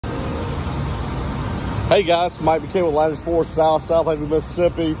Hey guys, Mike McKinney with Landers Ford South Haven,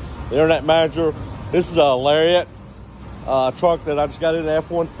 Mississippi, the internet manager. This is a Lariat truck that I just got in the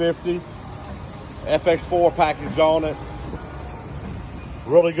F-150, FX4 package on it.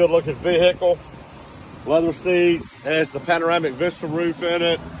 Really good looking vehicle. Leather seats, has the panoramic vista roof in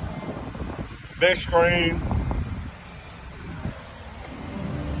it, big screen.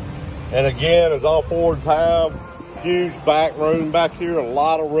 And again, as all Fords have, huge back room back here, a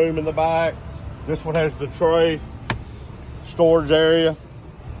lot of room in the back. This one has the tray storage area,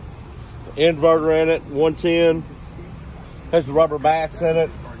 inverter in it, 110. Has the rubber mats in it,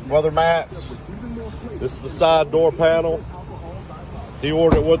 weather mats. This is the side door panel. He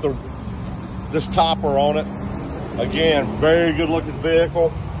ordered it with this topper on it. Again, very good looking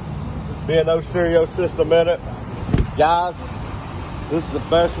vehicle. Being no stereo system in it. Guys, this is the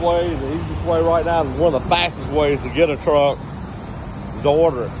best way, the easiest way right now, one of the fastest ways to get a truck is to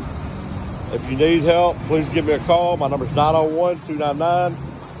order it. If you need help, please give me a call. My number is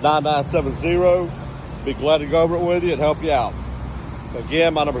 901-299-9970. Be glad to go over it with you and help you out.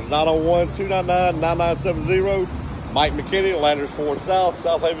 Again, my number is 901-299-9970. Mike McKinney, Landers Ford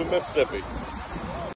South Haven, Mississippi.